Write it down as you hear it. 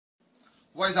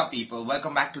What is up, people?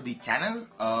 Welcome back to the channel.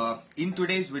 In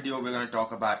today's video we're going to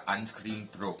talk about Unscreen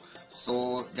Pro.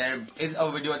 So there is a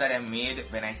video that I made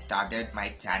when I started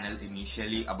my channel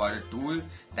initially about a tool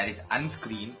that is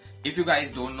Unscreen. If you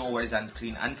guys don't know what is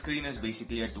Unscreen, Unscreen is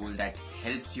basically a tool that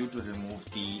helps you to remove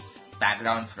the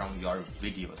background from your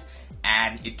videos,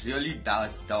 and it really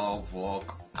does the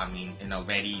work, in a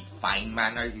very fine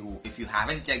manner. If you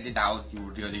haven't checked it out, you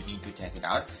really need to check it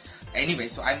out. Anyway,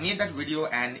 so I made that video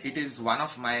and it is one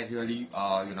of my really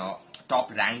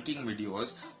top ranking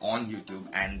videos on YouTube,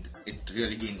 and it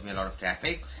really gains me a lot of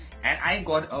traffic. And I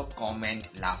got a comment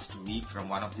last week from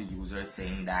one of the users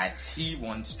saying that she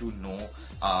wants to know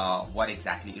what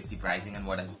exactly is the pricing and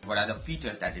what are the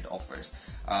features that it offers.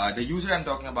 The user I'm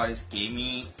talking about is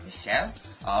Kami Michelle.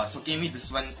 So Kami,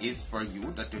 this one is for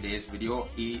you. Today's video,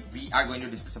 we are going to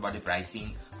discuss about the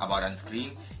pricing, about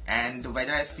Unscreen, and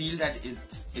whether I feel that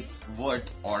it's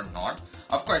worth or not.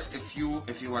 Of course, if you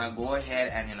want to go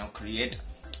ahead and create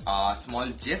small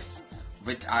GIFs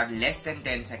which are less than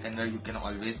 10 seconds, you can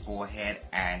always go ahead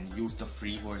and use the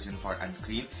free version for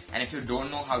Unscreen. And if you don't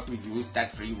know how to use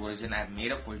that free version, I've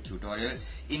made a full tutorial.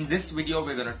 In this video,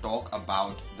 we're going to talk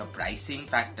about the pricing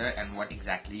factor and what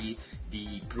exactly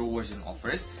the pro version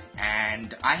offers.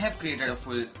 And I have created a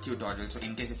full tutorial, so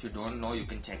in case if you don't know, you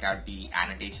can check out the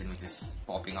annotation which is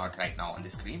popping out right now on the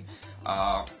screen.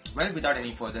 Well, without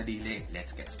any further delay,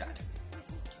 let's get started.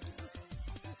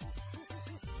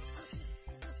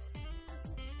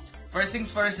 First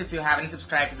things first, if you haven't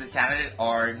subscribed to the channel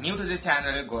or new to the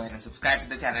channel, go ahead and subscribe to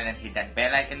the channel and hit that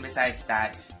bell icon besides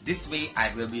that. This way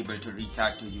I will be able to reach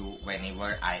out to you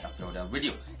whenever I upload a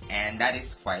video, and that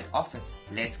is quite often.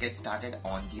 Let's get started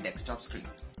on the desktop screen.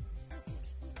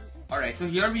 Alright, so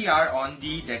here we are on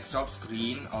the desktop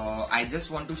screen. I just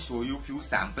want to show you a few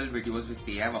sample videos which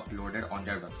they have uploaded on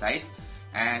their websites.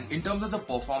 And in terms of the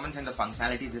performance and the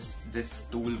functionality, this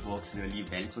tool works really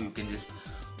well. So you can just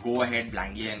go ahead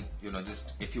blindly and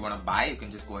just if you want to buy, you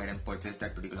can just go ahead and purchase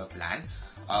that particular plan.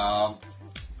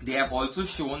 They have also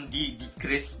shown the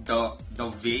crisp, the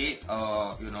way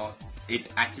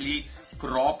it actually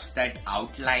crops that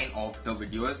outline of the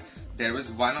videos. There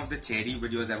was one of the cherry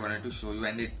videos I wanted to show you,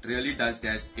 and it really does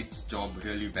its job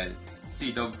really well. See,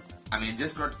 it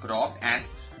just got cropped, and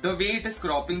the way it is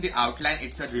cropping the outline,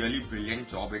 it's a really brilliant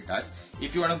job it does.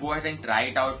 If you want to go ahead and try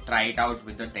it out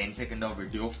with the 10-second of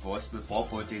video first before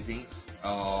purchasing.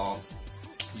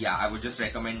 Yeah, I would just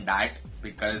recommend that,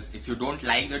 because if you don't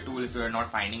like the tool, if you are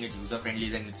not finding it user friendly,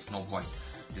 then it's no point.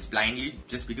 Just blindly,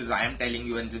 just because I am telling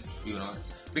you, and just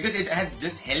because it has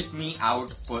just helped me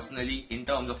out personally in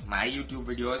terms of my YouTube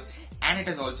videos, and it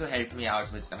has also helped me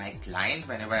out with my clients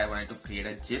whenever I wanted to create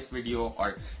a GIF video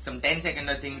or some 10-second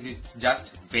things. It's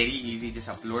just very easy, just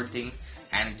upload things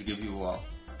and it gives you a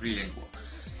brilliant work.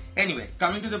 Anyway,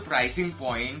 coming to the pricing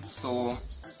point, so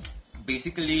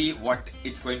basically what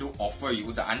it's going to offer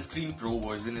you, the Unscreen Pro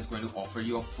version is going to offer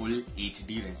you a full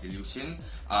HD resolution.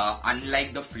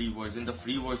 Unlike the free version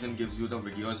gives you the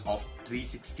videos of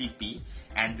 360p,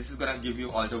 and this is going to give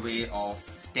you all the way of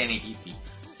 1080p.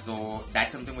 So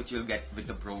that's something which you'll get with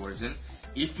the Pro version.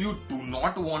 If you do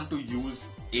not want to use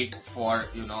it for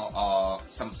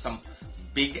some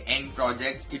big end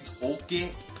projects, it's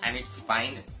okay and it's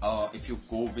fine if you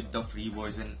go with the free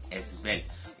version as well.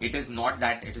 It is not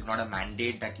a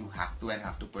mandate that you have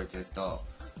to purchase the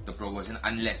Pro version,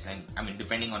 unless, and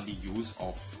depending on the use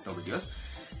of the videos.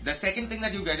 The second thing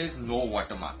that you get is no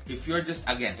watermark. If you're just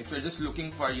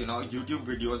looking for YouTube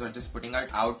videos or just putting it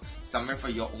out somewhere for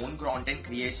your own content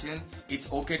creation,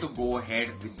 it's okay to go ahead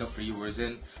with the free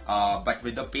version. But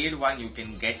with the paid one, you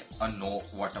can get a no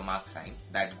watermark sign.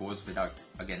 That goes without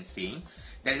again saying.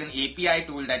 There's an API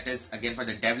tool that is again for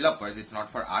the developers. It's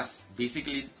not for us.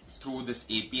 Basically, through this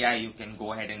API, you can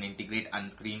go ahead and integrate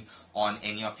Unscreen on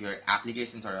any of your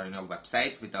applications or on your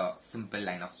websites with a simple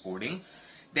line of coding.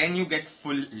 Then you get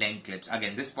full length clips.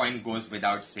 Again, this point goes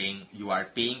without saying. You are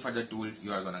paying for the tool,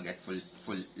 you are gonna get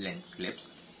full length clips.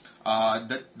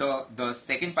 The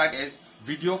second part is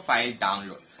video file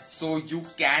download. So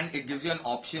it gives you an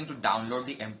option to download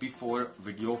the MP4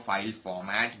 video file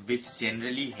format, which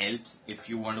generally helps if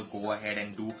you want to go ahead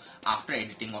and do after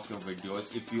editing of your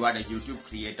videos. If you are a YouTube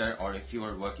creator or if you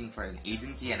are working for an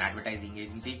agency, an advertising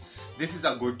agency, this is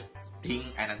a good thing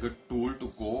and a good tool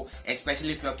to go,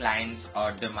 especially if your clients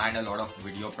demand a lot of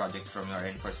video projects from your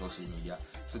end for social media.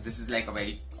 So this is like a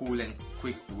very cool and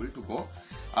quick tool to go.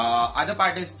 Other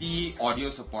part is the audio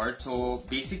support. So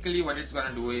basically what it's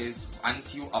gonna do is,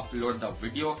 once you upload the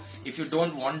video, if you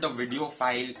don't want the video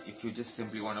file, if you just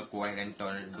simply want to go ahead and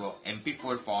turn it into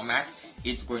MP4 format,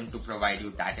 it's going to provide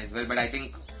you that as well. But I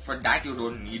think for that you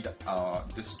don't need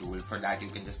this tool. For that you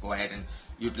can just go ahead and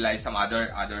utilize some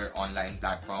other online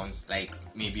platforms, like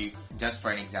maybe, just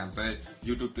for an example,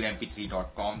 youtube to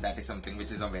mp3.com. That is something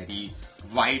which is a very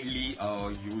widely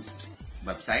used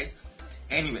website.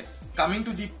 Anyway, coming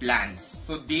to the plans,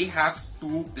 so they have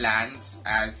two plans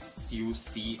as you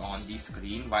see on the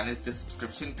screen. One is the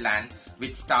subscription plan,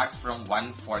 which starts from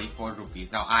 144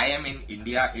 rupees. Now I am in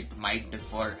India, it might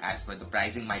differ as per the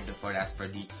pricing, might differ as per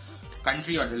the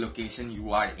country or the location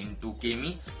you are into,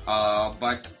 Kemi.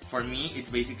 But for me, it's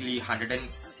basically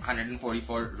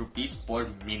 144 rupees per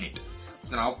minute.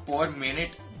 So now per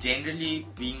minute, generally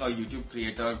being a YouTube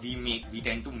creator, we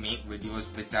tend to make videos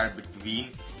which are between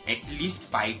at least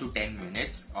 5 to 10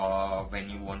 minutes when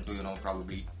you want to,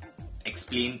 probably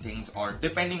explain things, or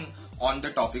depending on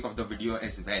the topic of the video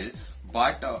as well.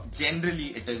 But generally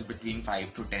it is between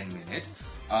 5 to 10 minutes.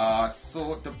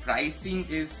 So the pricing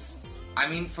is,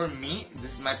 for me,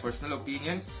 this is my personal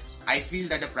opinion, I feel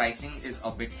that the pricing is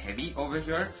a bit heavy over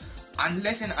here.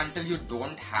 Unless and until you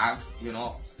don't have,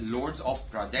 loads of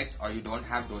projects, or you don't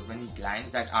have those many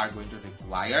clients that are going to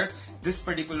require this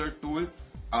particular tool,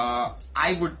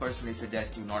 I would personally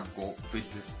suggest you not go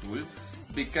with this tool,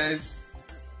 because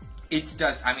it's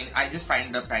just, I just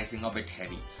find the pricing a bit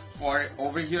heavy. For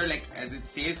over here, like as it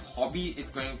says, hobby,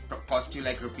 it's going to cost you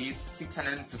like rupees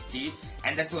 650,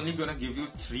 and that's only going to give you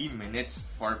 3 minutes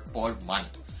per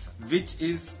month, which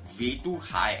is way too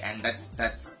high, and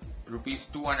that's rupees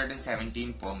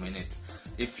 217 per minute.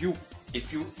 If you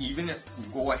even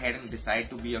go ahead and decide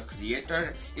to be a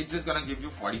creator, it's just gonna give you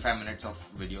 45 minutes of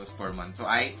videos per month. So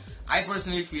I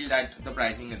personally feel that the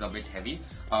pricing is a bit heavy.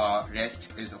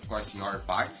 Rest is of course your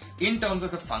part. In terms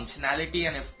of the functionality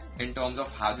and in terms of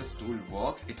how this tool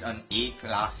works, it's an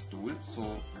A-class tool.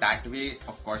 So that way,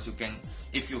 of course, you can,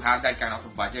 if you have that kind of a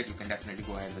budget, you can definitely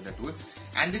go ahead with the tool.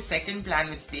 And the second plan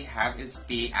which they have is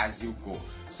pay as you go.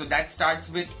 So that starts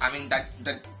with,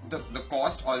 the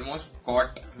cost almost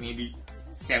got maybe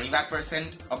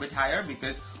 75% a bit higher,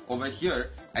 because over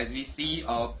here, as we see,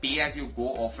 pay as you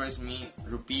go offers me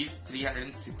rupees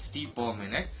 360 per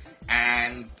minute,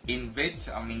 and in which,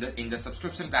 in the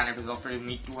subscription plan, it is offering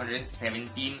me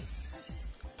 217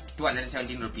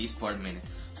 rupees per minute.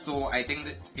 So I think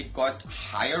that it got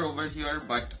higher over here,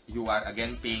 but you are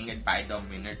again paying it by the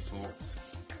minute. So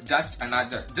just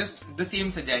the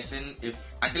same suggestion,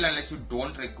 unless you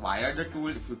don't require the tool,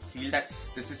 if you feel that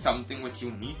this is something which you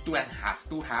need to and have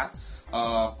to have,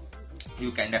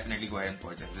 you can definitely go ahead and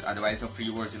purchase it. Otherwise, the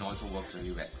free version also works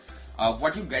really well.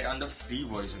 What you get on the free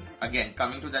version, again,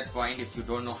 coming to that point, if you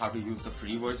don't know how to use the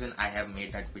free version, I have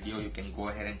made that video. You can go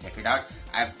ahead and check it out.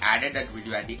 I've added that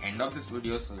video at the end of this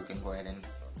video, so you can go ahead and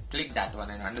click that one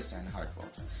and understand how it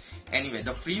works. Anyway,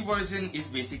 the free version is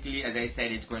basically, as I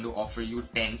said, it's going to offer you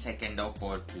 10 seconds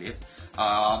per clip.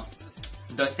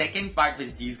 The second part,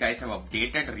 which these guys have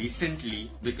updated recently,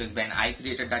 because when I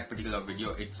created that particular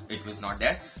video, it was not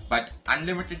there, but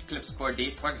unlimited clips per day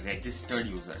for registered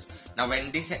users. Now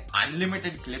when they say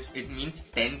unlimited clips, it means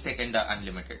 10 second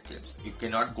unlimited clips. You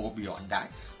cannot go beyond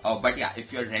that. But yeah,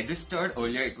 if you're registered,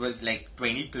 earlier it was like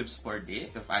 20 clips per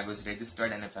day if I was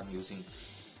registered and if I'm using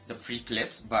the free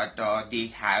clips, but they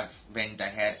have went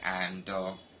ahead and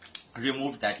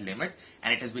removed that limit,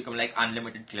 and it has become like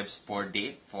unlimited clips per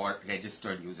day for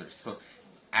registered users. So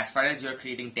as far as you're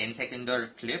creating 10-second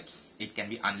clips, it can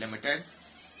be unlimited.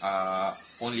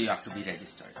 Only you have to be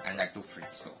registered, and that too free.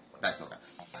 So that's okay.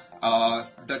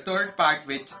 The third part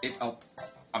which it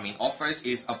offers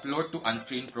is upload to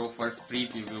Unscreen Pro for free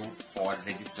preview for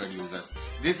registered users.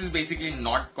 This is basically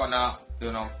not gonna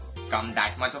come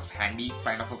that much of handy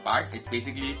kind of a part. It's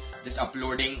basically just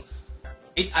uploading.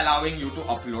 It's allowing you to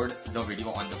upload the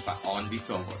video on the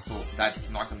server, so that's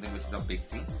not something which is a big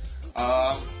thing.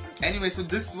 Anyway, so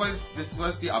this was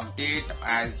the update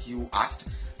as you asked.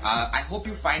 I hope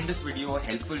you find this video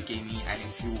helpful, Kemi, and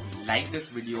if you like this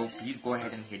video, please go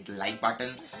ahead and hit the like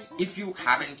button. If you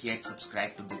haven't yet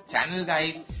subscribed to the channel,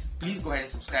 guys, please go ahead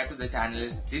and subscribe to the channel.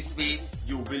 This way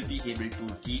you will be able to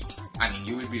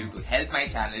you will be able to help my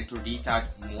channel to reach out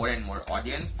more and more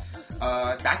audience.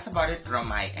 That's about it from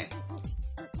my end.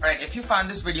 Alright, if you found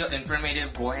this video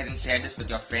informative, go ahead and share this with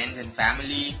your friends and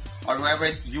family, or whoever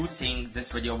you think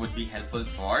this video would be helpful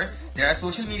for. There are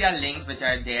social media links which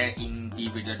are there in the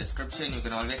video description. You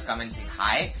can always come and say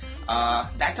hi.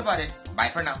 That's about it. Bye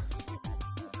for now.